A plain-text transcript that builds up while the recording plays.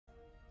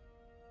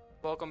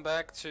Welcome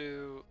back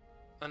to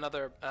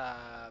another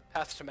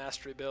Path to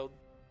Mastery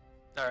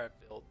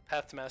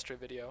Path to Mastery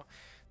video.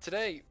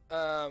 Today,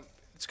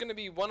 it's going to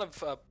be one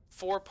of a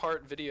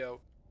four-part video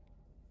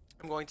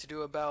I'm going to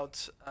do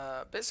about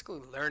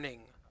basically learning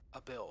a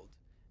build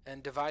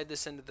and divide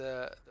this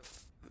into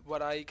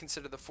what I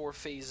consider the four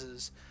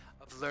phases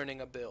of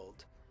learning a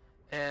build.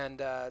 And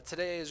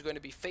today is going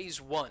to be phase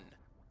one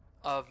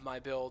of my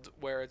build,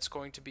 where it's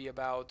going to be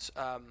about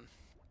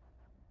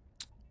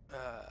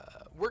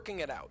working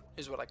it out,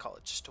 is what I call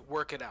it, just to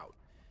work it out.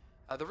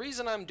 The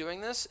reason I'm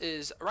doing this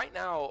is right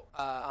now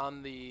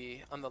on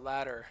the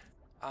ladder,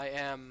 I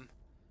am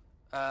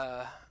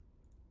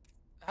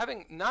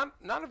having not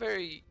a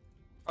very,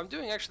 I'm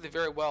doing actually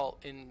very well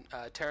in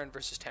Terran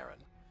versus Terran,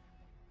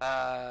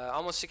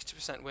 almost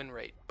 60% win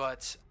rate,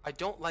 but I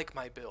don't like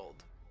my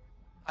build.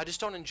 I just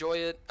don't enjoy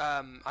it.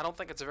 I don't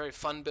think it's a very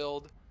fun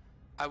build.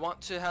 I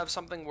want to have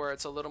something where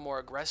it's a little more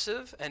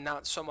aggressive and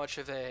not so much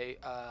of a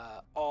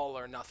all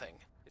or nothing.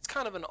 It's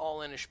kind of an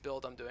all-in-ish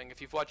build I'm doing. If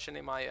you've watched any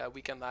of my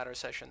weekend ladder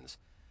sessions,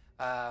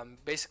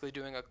 basically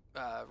doing a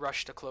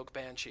rush to Cloak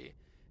Banshee,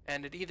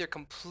 and it either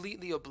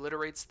completely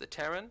obliterates the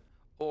Terran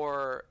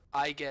or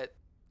I get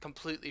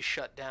completely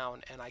shut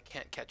down and I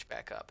can't catch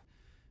back up.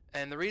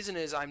 And the reason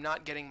is I'm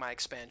not getting my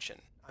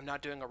expansion. I'm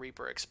not doing a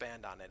Reaper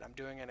expand on it. I'm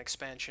doing an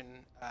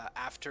expansion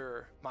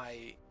after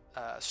my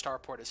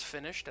starport is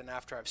finished and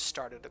after I've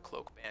started a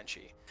Cloak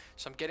Banshee.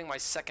 So I'm getting my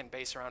second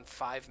base around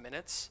 5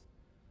 minutes,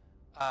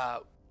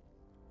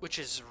 which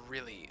is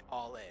really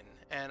all in.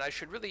 And I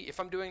should really, if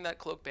I'm doing that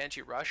Cloak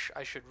Banshee rush,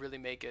 I should really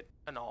make it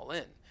an all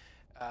in,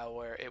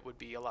 where it would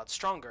be a lot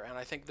stronger. And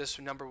I think this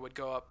number would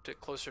go up to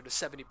closer to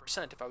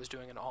 70% if I was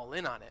doing an all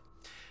in on it.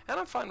 And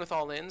I'm fine with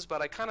all ins,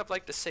 but I kind of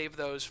like to save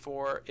those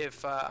for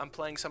if I'm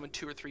playing someone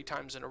 2 or 3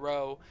 times in a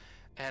row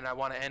and I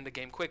want to end the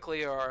game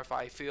quickly, or if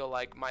I feel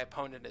like my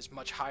opponent is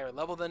much higher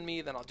level than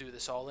me, then I'll do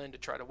this all in to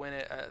try to win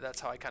it. That's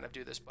how I kind of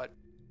do this. But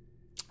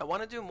I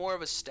want to do more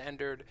of a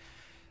standard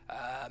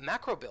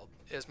macro build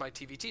as my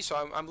TVT.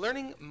 So I'm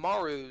learning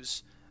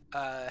Maru's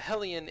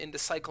Hellion into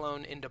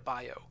Cyclone into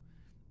Bio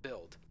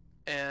build,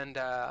 and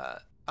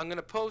I'm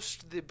gonna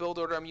post the build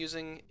order I'm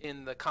using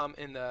in the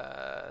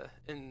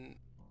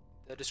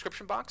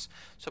description box.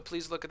 So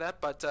please look at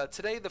that. But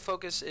today the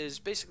focus is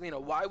basically,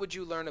 why would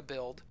you learn a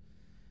build?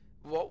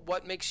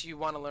 What makes you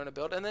want to learn a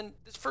build? And then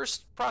this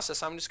first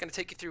process, I'm just going to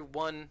take you through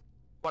one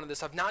of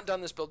this. I've not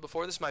done this build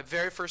before. This is my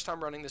very first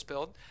time running this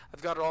build.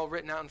 I've got it all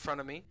written out in front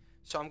of me.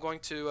 So I'm going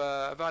to,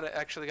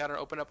 actually got it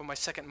open up on my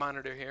second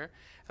monitor here.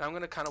 And I'm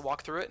going to kind of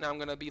walk through it. And I'm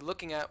going to be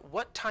looking at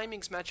what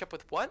timings match up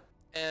with what,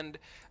 and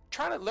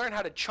try to learn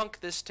how to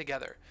chunk this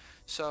together.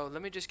 So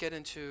let me just get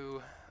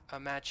into a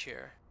match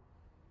here.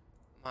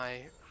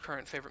 My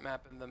current favorite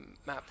map in the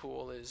map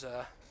pool is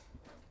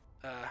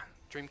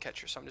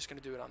Dreamcatcher. So I'm just going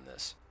to do it on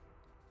this.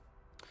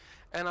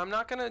 And I'm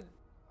not gonna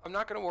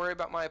worry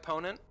about my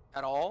opponent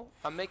at all.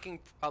 I'm making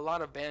a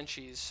lot of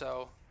Banshees,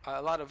 so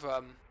a lot of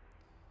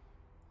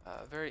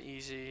very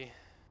easy.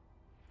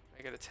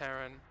 Make it a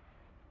Terran,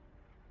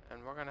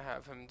 and we're gonna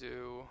have him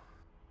do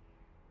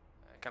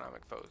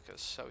economic focus,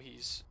 so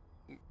he's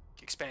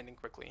expanding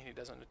quickly and he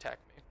doesn't attack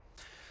me.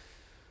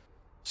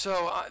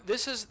 So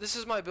this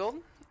is my build,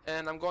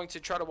 and I'm going to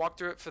try to walk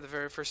through it for the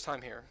very first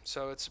time here.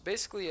 So it's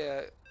basically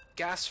a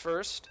gas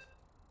first,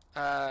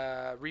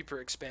 Reaper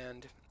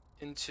expand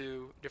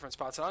into different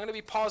spots, and I'm going to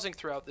be pausing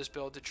throughout this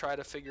build to try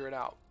to figure it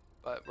out,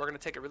 but we're going to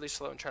take it really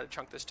slow and try to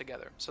chunk this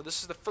together. So this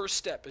is the first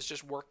step, is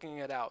just working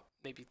it out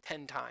maybe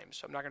 10 times.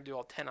 So I'm not going to do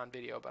all 10 on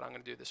video, but I'm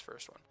going to do this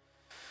first one.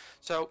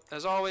 So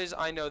as always,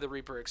 I know the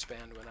Reaper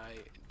expand when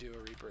I do a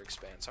Reaper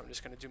expand, so I'm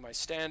just going to do my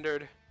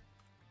standard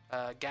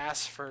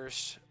gas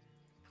first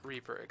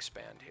Reaper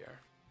expand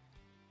here.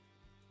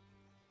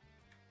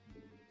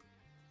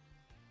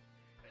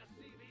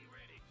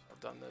 I've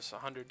done this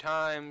 100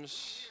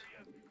 times.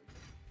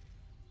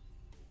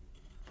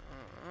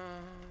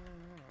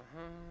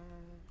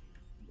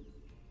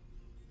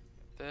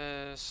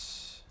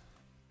 This.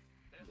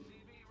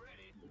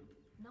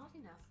 Not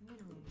enough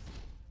minerals.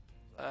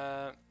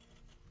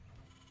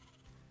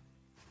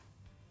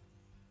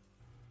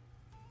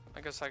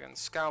 I guess I can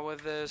scout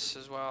with this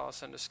as well. I'll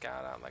send a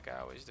scout out like I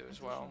always do as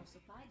well.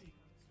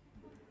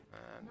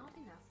 And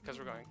because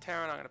we're going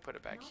Terran, I'm going to put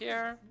it back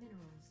here.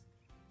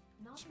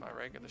 It's my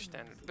regular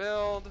standard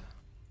build.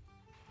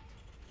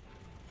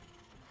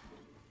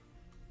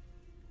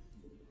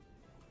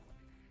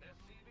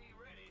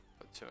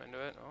 Put 2 into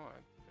it. Oh, I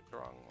picked the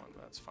wrong one,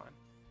 but that's fine.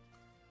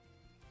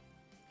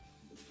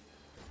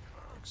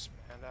 I'll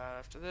expand out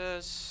after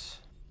this.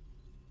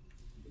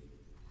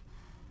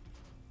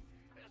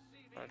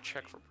 I'm going to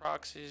check for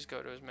proxies,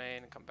 go to his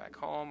main, and come back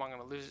home. I'm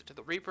going to lose it to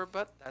the Reaper,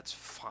 but that's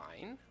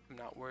fine. I'm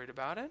not worried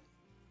about it.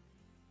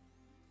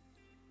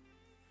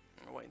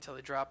 I'm going to wait until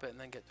they drop it and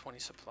then get 20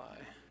 supply.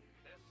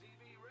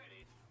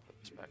 Put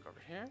this back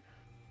over here.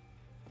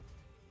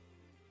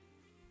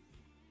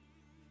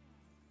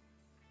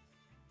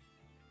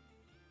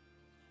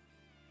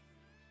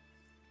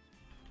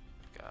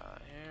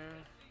 Got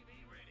here.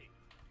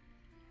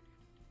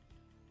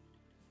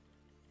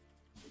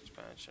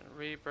 Expansion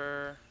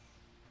Reaper.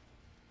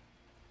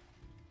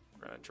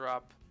 We're gonna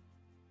drop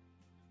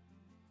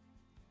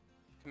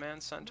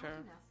Command Center.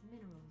 Not enough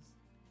minerals.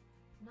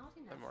 Not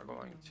enough And we're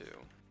going minerals. to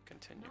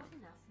continue. Not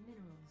enough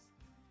minerals.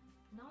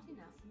 Not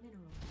enough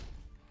minerals.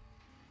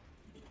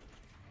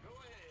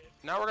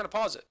 Now we're going to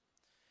pause it.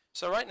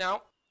 So right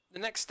now, the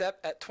next step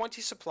at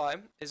 20 supply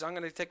is I'm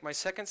going to take my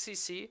second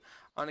CC,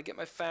 I'm going to get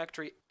my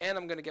factory, and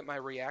I'm going to get my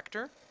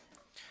reactor.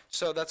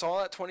 So that's all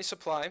at 20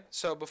 supply.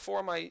 So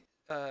before my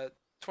 21st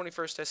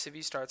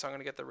SCV starts, I'm going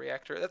to get the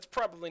reactor. That's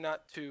probably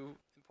not too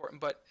important,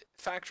 but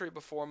factory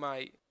before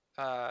my...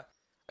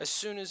 as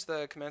soon as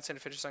the command center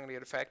finishes, I'm going to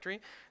get a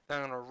factory.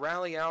 Then I'm going to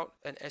rally out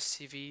an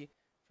SCV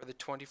for the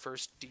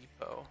 21st depot.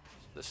 So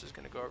this is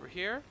going to go over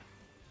here.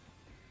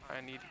 I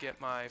need to get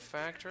my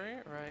factory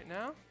right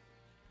now.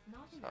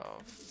 So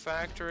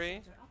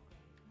factory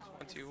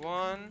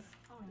 21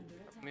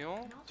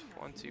 mule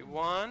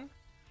 21.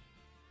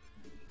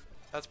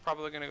 That's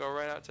probably going to go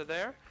right out to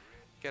there.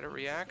 Get a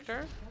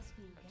reactor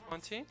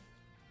 20.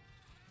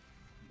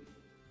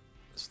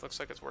 This looks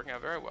like it's working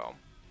out very well.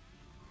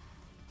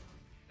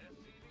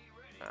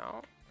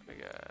 Now let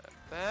me get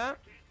that.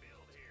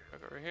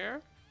 Look over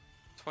here.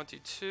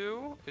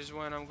 22 is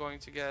when I'm going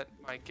to get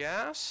my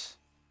gas.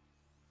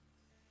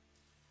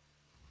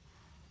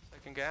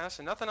 Second gas,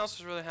 and nothing else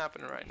is really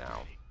happening right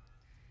now.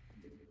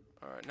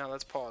 All right, now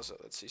let's pause it.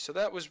 Let's see. So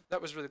that was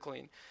really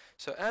clean.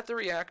 So at the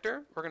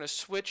reactor, we're gonna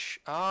switch.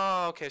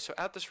 Oh, okay. So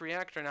at this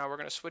reactor now, we're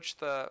gonna switch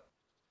the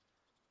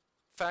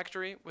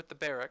factory with the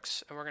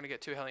barracks, and we're gonna get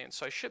 2 Hellions.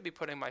 So I should be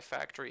putting my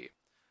factory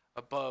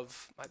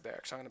above my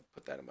barracks. I'm gonna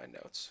put that in my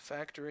notes.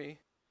 Factory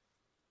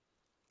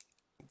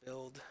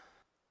build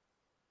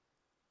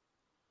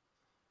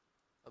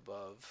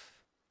above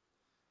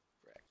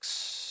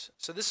Rex.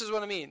 So this is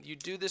what I mean. You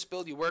do this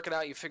build, you work it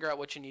out, you figure out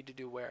what you need to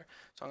do where.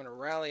 So I'm going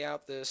to rally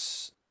out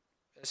this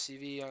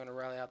SCV, I'm going to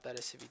rally out that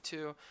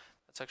SCV2.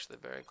 That's actually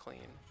very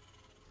clean.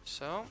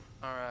 So,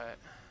 alright.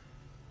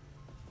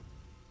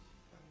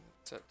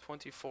 It's at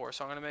 24.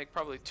 So I'm going to make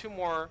probably 2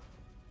 more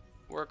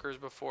workers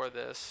before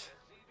this.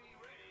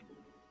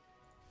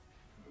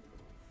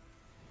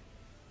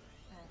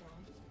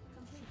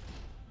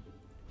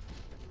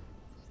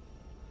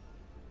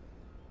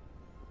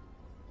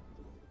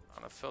 I'm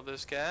going to fill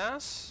this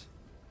gas.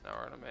 Now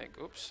we're going to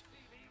make, oops,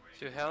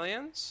 2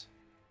 Hellions.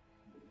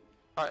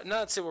 Alright, now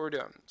let's see what we're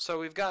doing. So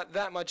we've got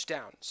that much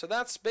down. So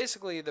that's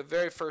basically the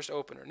very first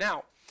opener.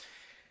 Now,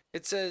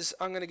 it says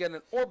I'm going to get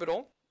an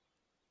orbital.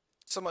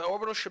 So my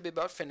orbital should be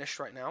about finished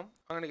right now.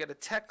 I'm going to get a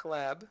tech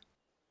lab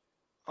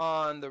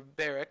on the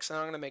barracks, and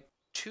I'm going to make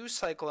 2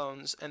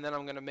 cyclones, and then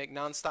I'm going to make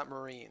non-stop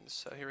marines.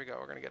 So here we go.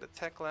 We're going to get a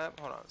tech lab.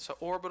 Hold on. So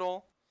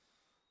orbital,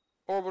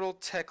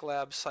 tech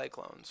lab,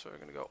 cyclone. So we're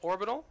going to go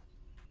orbital,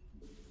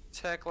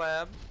 tech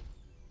lab.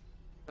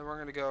 Then we're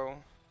going to go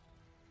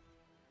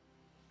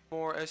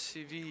more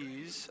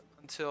SCVs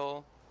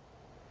until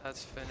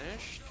that's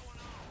finished.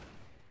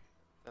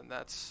 And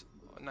that's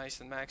nice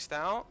and maxed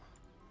out.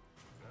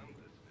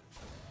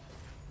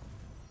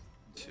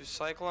 2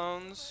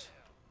 cyclones.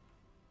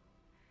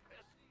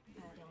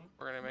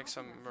 We're going to make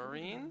some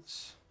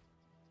marines.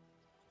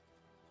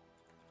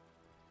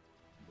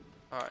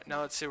 Alright,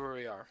 now let's see where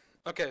we are.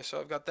 Okay,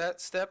 so I've got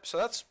that step. So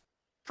that's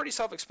pretty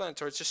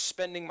self-explanatory. It's just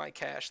spending my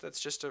cash.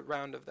 That's just a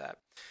round of that.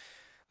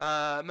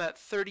 I'm at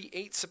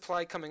 38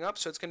 supply coming up,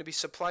 so it's going to be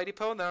supply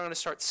depot. Then I'm going to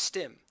start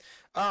stim.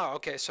 Ah,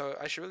 okay, so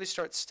I should really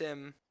start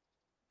stim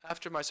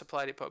after my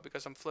supply depot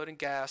because I'm floating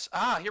gas.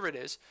 Ah, here it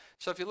is.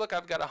 So if you look,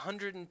 I've got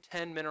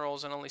 110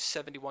 minerals and only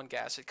 71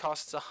 gas. It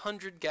costs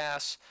 100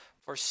 gas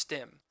for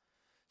stim.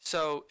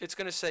 So it's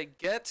going to say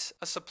get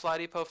a supply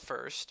depot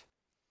first.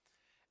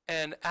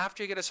 And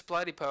after you get a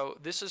supply depot,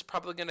 this is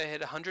probably going to hit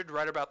 100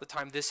 right about the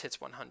time this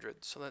hits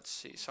 100. So let's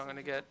see. So I'm going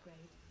to get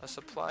a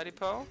supply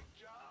depot.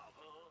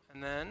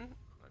 And then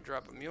I'm gonna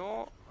drop a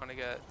mule. I'm gonna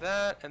get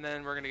that, and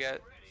then we're gonna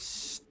get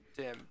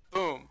stim.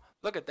 Boom!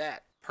 Look at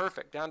that.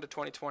 Perfect. Down to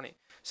 2020.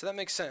 So that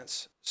makes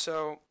sense.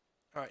 So,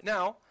 all right,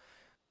 now,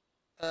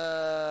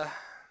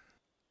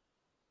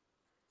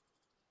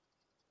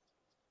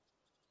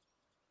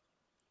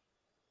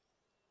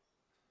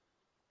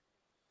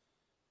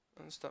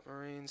 unstop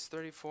marines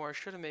 34. I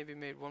should have maybe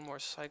made 1 more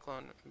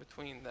cyclone in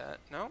between that.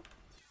 No.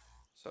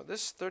 So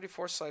this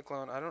 34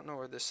 cyclone, I don't know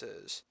where this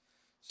is.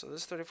 So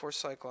this 34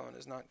 cyclone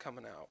is not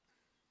coming out.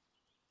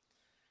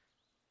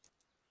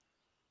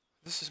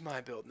 This is my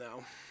build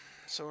now.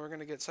 So we're going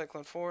to get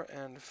cyclone 4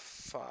 and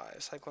 5.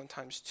 Cyclone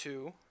times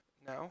 2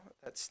 now.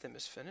 That stim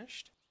is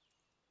finished.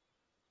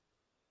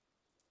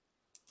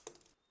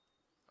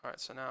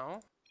 Alright, so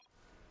now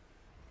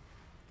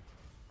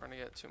we're going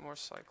to get 2 more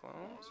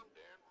cyclones.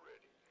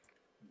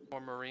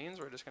 More marines.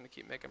 We're just going to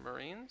keep making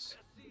marines.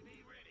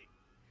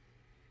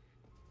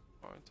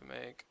 Going to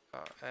make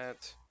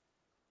at...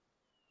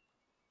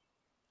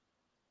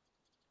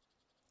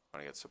 I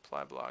want to get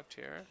supply blocked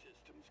here.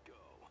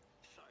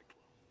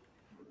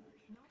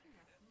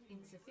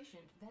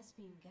 Insufficient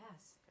Vespene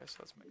gas. Okay, so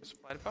let's make a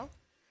supply depot.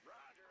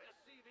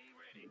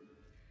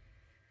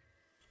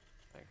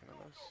 Make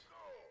another.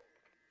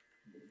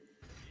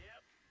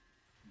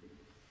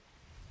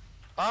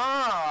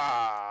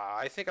 Ah,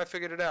 I think I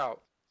figured it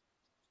out.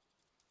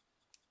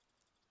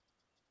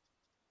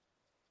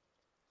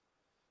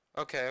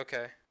 Okay,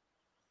 okay.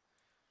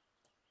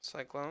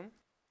 Cyclone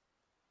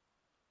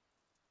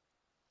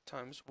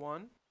times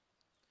 1.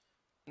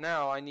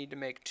 Now I need to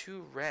make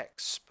 2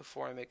 Rex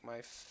before I make my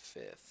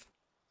 5th.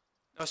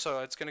 Oh, so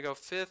it's gonna go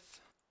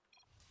 5th.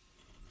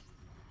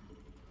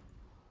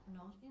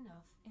 Not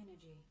enough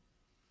energy.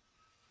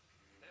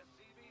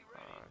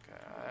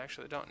 Okay, I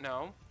actually don't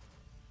know.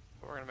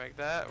 But we're gonna make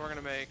that. We're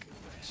gonna make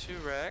 2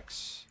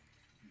 Rex.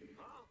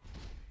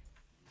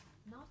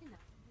 Not enough.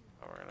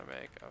 We're gonna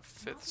make a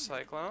 5th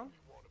Cyclone.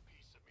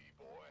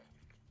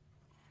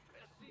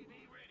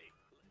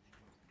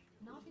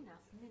 Not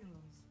enough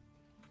minerals.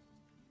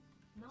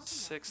 Not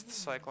 6th enough minerals.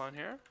 Cyclone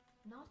here.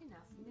 Not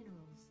enough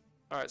minerals.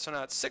 Alright, so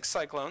now it's 6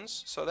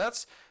 Cyclones. So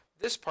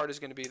this part is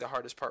going to be the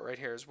hardest part right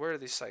here, is where are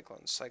these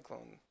Cyclones?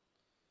 Cyclone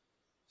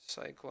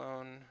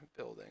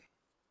building.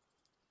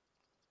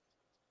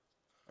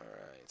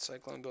 Alright,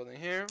 Cyclone building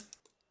here.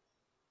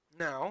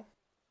 Now,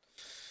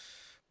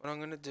 what I'm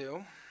going to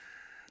do,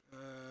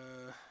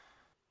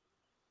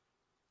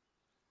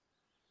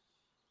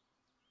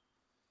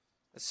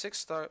 the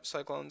 6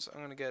 Cyclones, I'm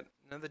going to get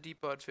another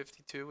Depot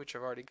 52, which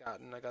I've already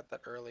gotten. I got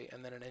that early,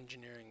 and then an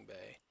engineering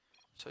bay.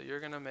 So you're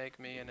going to make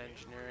me an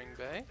engineering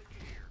bay.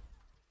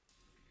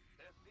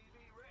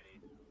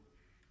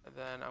 And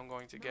then I'm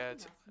going to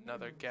get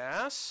another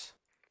gas.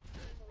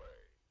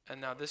 And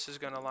now this is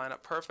going to line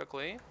up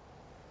perfectly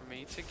for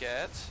me to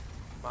get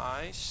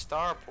my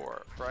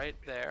starport right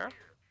there.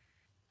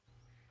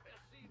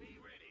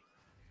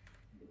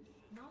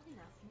 Not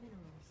enough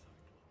minerals.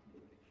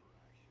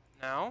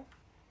 Now,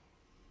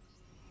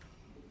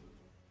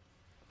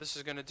 what this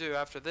is going to do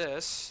after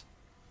this,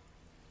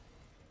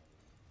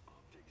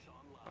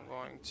 I'm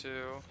going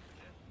to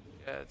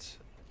get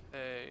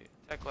a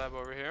tech lab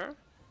over here.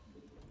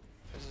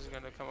 This is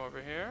going to come over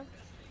here.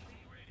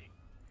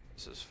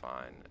 This is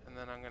fine. And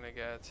then I'm going to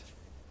get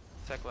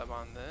tech lab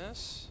on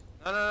this.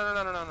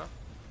 No.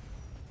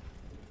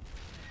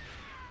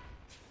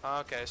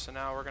 Okay, so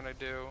now we're going to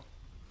do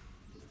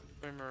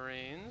 3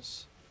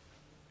 Marines.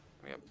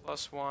 We get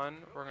 +1.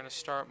 We're going to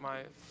start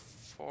my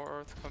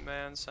 4th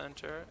command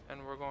center,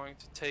 and we're going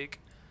to take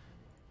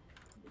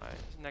my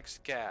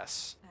next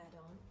gas. Add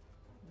on.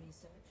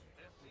 Research.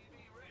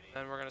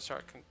 Then we're going to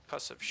start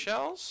concussive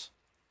shells.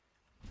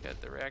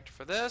 Get the reactor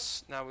for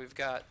this. Now we've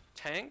got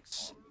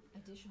tanks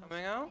Additional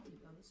coming out.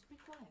 depots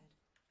required.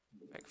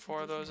 Make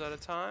 4 of those at a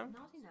time.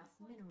 Not enough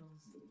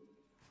minerals.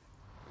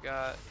 We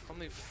got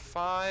only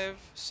 5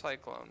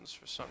 cyclones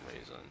for some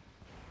reason.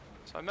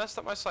 So I messed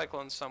up my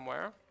cyclones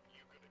somewhere.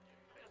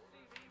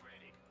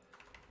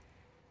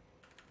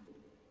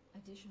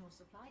 Additional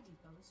supply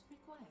depots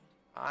required.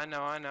 I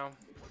know.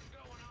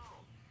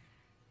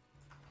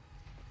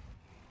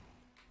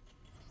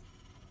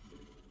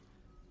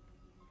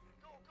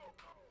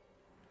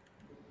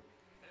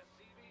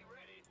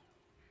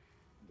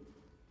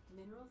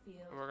 Mineral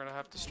field. We're gonna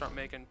have to start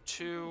making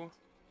 2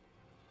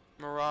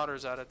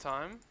 Marauders at a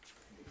time.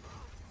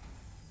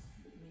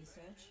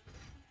 Research.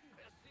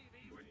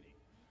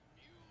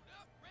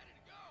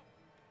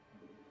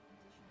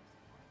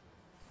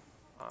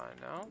 I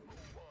know.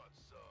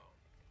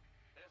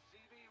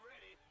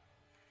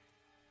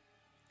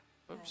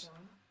 Oops.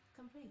 Add-on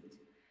complete.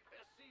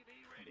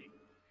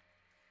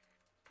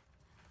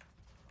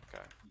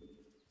 Okay.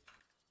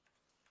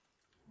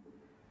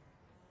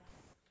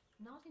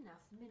 Not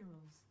enough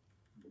minerals.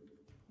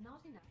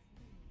 Not enough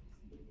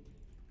minerals.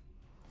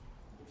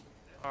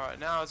 Alright,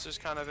 now it's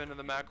just kind of into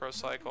the macro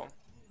cycle.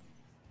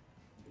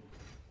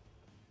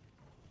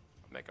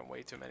 I'm making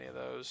way too many of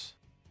those.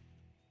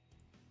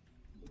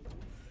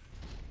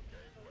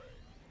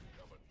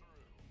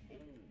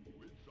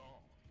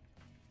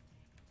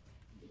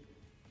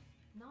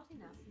 Not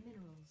enough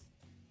minerals.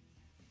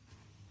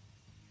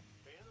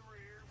 In the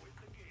rear with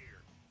the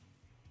gear.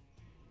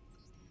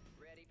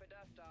 Ready for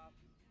dust off.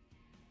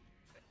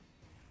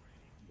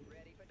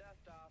 Ready for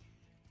dust off.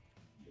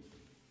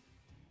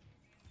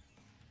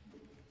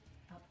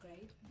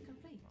 Upgrade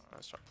complete.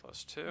 Let's start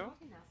 +2.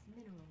 Not enough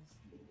minerals.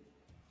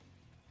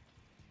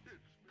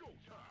 It's go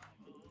time.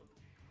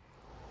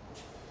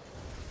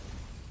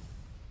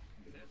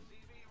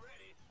 SCV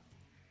ready.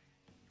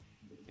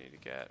 Need to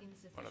get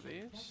one of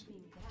Insufficient these.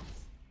 Vespene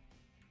gas.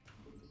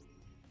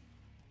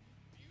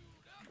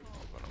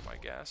 One of my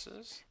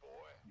gases.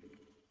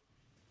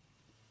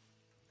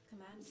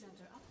 Command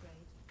center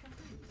upgrade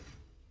complete.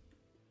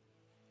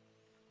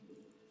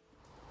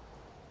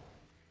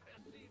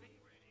 SCV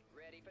ready.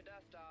 Ready for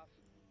dust off.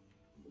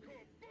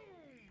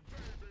 Kaboom,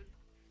 baby.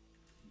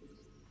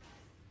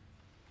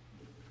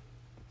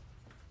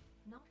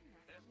 Not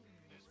enough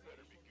minerals. This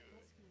better be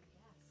good. Vespene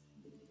gas.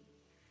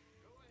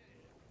 Go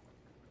ahead.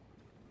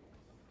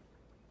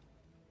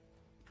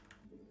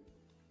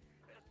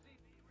 SCV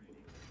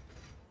ready.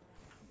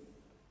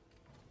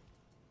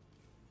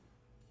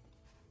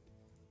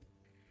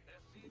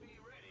 SCV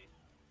ready.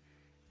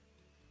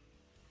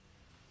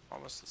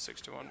 Almost at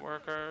 61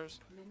 workers.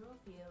 Mineral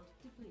field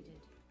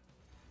depleted.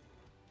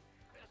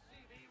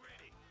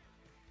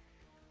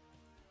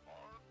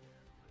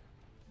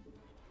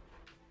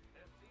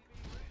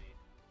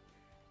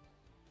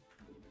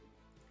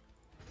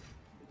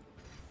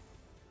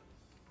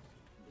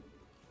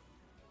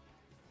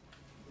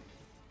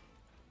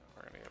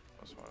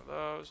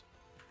 those.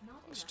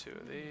 Not Plus enough 2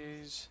 of minerals.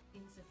 these.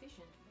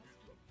 Insufficient.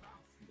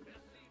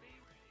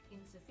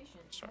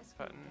 Insufficient Start Vespene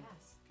putting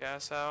gas.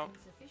 gas out.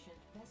 Insufficient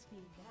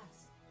Vespene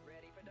gas.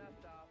 Ready for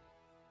dust off.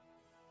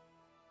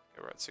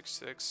 Okay, we're at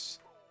 66.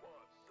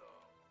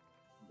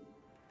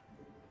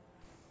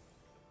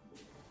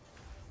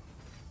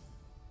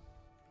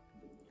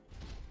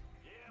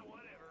 Yeah,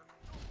 whatever.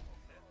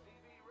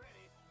 SCV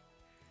ready.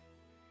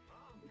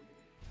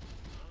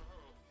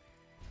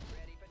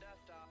 Ready for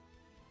dust off.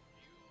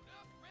 Queued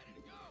up, ready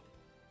to go.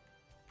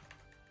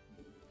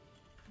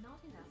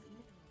 Not enough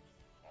minerals.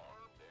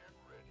 Armed and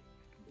ready.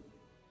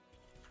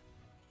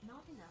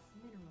 Not enough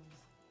minerals.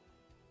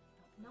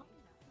 Not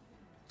enough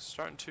minerals.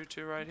 Starting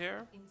 2-2 right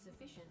here.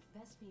 Insufficient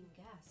Vespene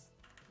gas.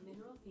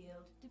 Mineral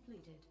field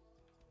depleted.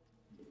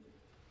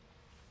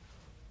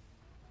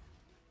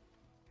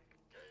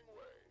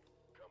 Gangway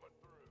coming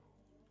through.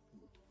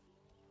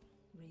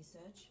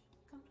 Research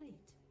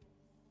complete.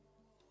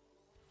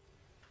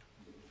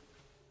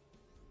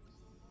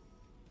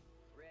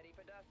 Ready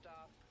for dust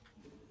off.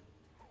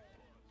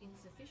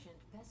 Insufficient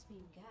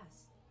Vespene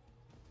gas.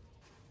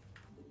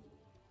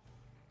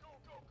 Go,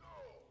 go, go.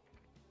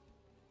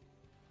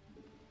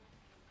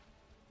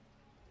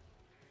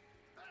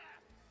 Ah!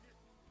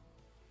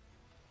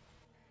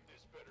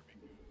 This better be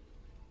good.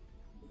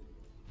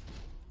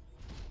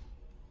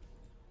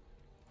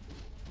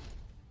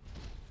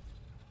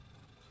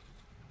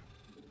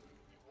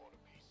 You want a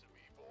piece of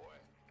me, boy?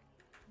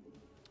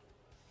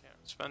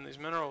 Can't spend these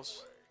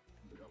minerals.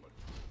 Coming through.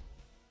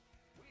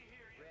 We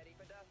hear you. Ready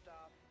for dust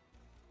off.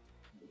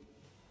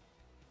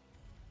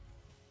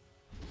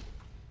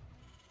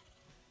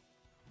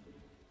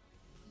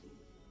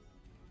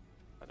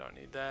 I don't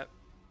need that.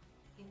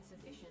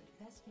 Insufficient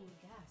Vespene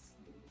gas.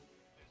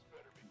 This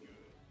better be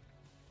good.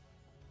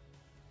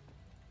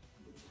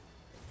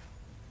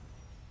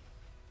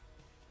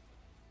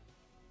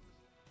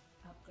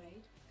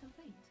 Upgrade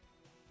complete.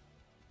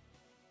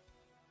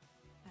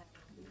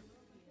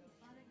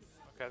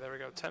 Okay, there we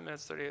go. 10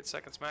 minutes, 38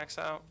 seconds max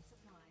out.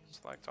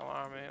 Select all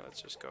army.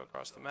 Let's just go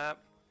across the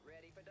map.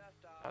 Ready for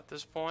dust off. At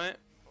this point,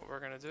 what we're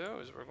going to do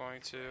is we're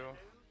going to...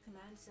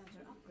 Command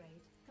center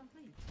upgrade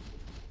complete.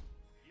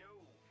 Yo,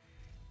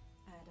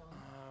 Add-on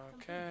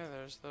Okay,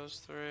 there's those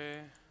 3.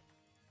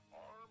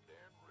 armed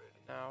and ready.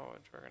 Now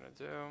what we're going to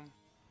do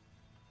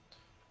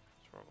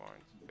is we're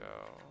going to go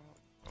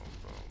boom,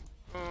 boom,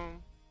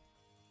 boom,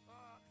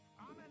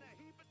 I'm in a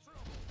heap of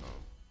trouble.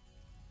 boom,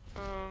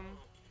 boom.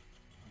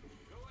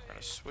 Go We're ahead. going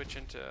to switch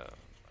into,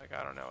 like,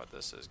 I don't know what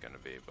this is going to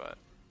be, but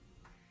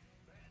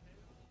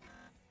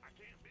I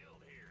can't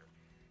build here.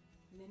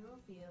 mineral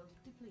field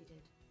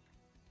depleted.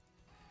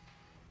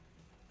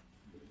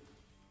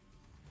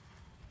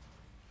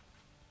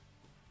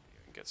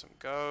 you can get some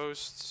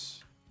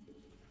ghosts.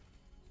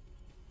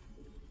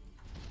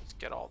 Let's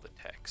get all the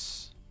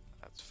techs.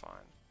 That's fine.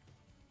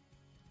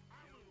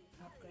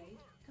 Upgrade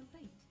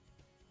complete.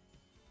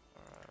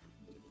 Alright,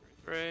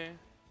 3.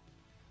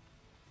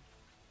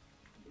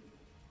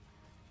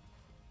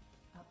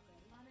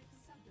 Upgrade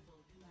unacceptable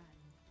command.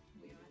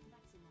 We are at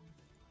maximum.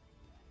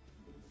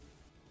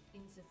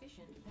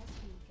 Insufficient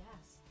Vespene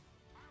gas.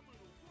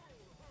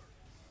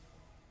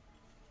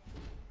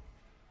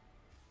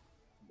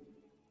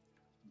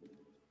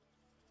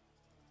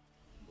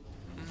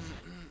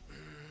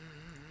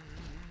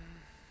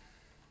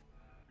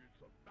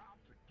 It's about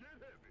to get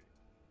heavy.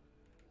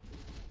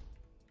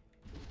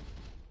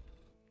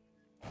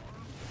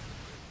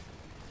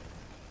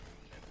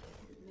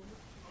 Mineral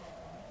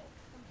add-on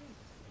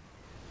complete.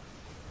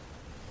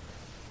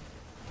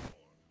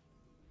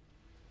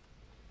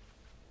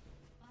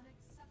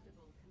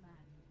 Unacceptable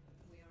command.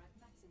 We are at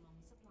maximum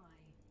supply.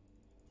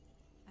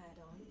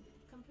 Add-on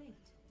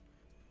complete.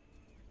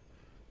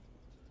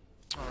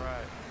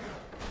 Alright.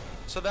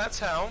 So that's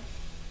how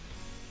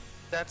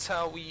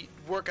we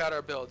work out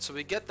our build. So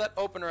we get that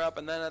opener up,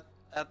 and then at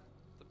the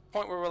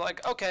point where we're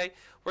like, okay,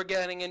 we're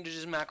getting into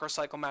just macro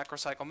cycle,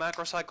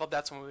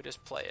 that's when we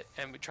just play it,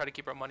 and we try to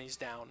keep our monies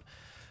down.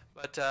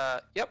 But,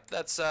 yep,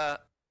 that's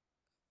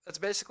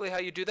basically how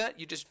you do that.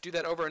 You just do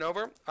that over and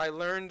over. I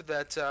learned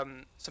that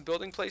some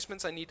building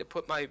placements, I need to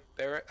put my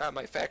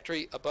my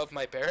factory above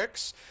my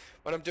barracks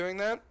when I'm doing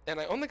that, and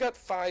I only got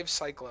 5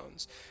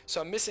 cyclones. So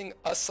I'm missing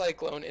a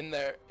cyclone in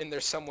there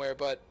somewhere,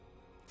 but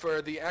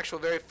for the actual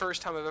very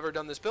first time I've ever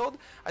done this build,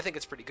 I think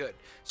it's pretty good.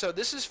 So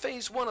this is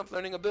phase 1 of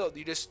learning a build.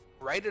 You just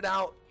write it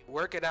out, you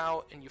work it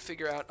out, and you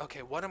figure out,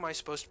 okay, what am I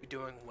supposed to be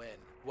doing when?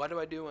 What do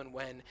I do and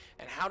when?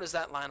 And how does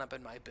that line up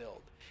in my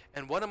build?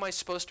 And what am I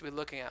supposed to be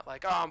looking at?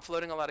 Like, oh, I'm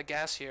floating a lot of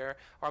gas here,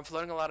 or I'm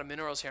floating a lot of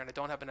minerals here and I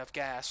don't have enough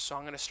gas, so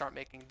I'm going to start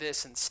making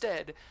this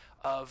instead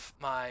of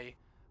my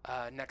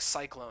next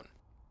cyclone.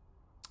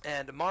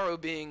 And Maru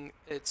being,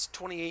 it's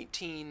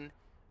 2018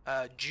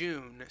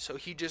 June, so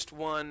he just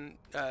won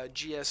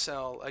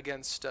GSL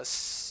against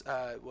us,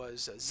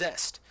 was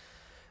Zest,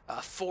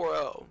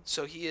 4-0.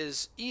 So he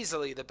is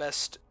easily the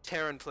best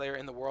Terran player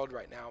in the world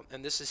right now,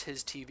 and this is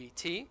his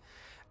TVT.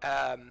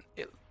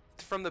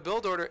 from the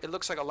build order, it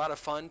looks like a lot of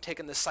fun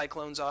taking the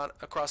Cyclones on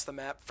across the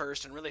map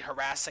first and really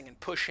harassing and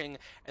pushing,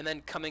 and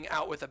then coming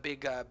out with a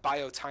big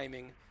bio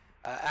timing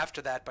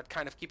after that. But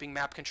kind of keeping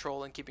map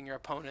control and keeping your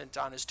opponent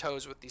on his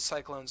toes with these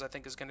Cyclones, I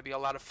think, is going to be a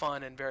lot of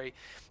fun and very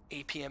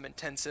APM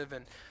intensive.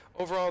 And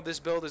overall, this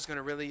build is going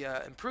to really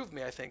improve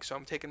me, I think. So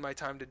I'm taking my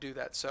time to do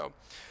that. So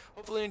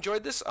hopefully you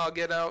enjoyed this. I'll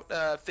get out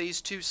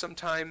Phase 2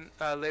 sometime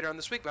later on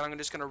this week, but I'm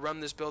just going to run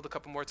this build a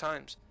couple more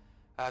times.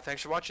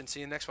 Thanks for watching.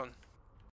 See you in the next one.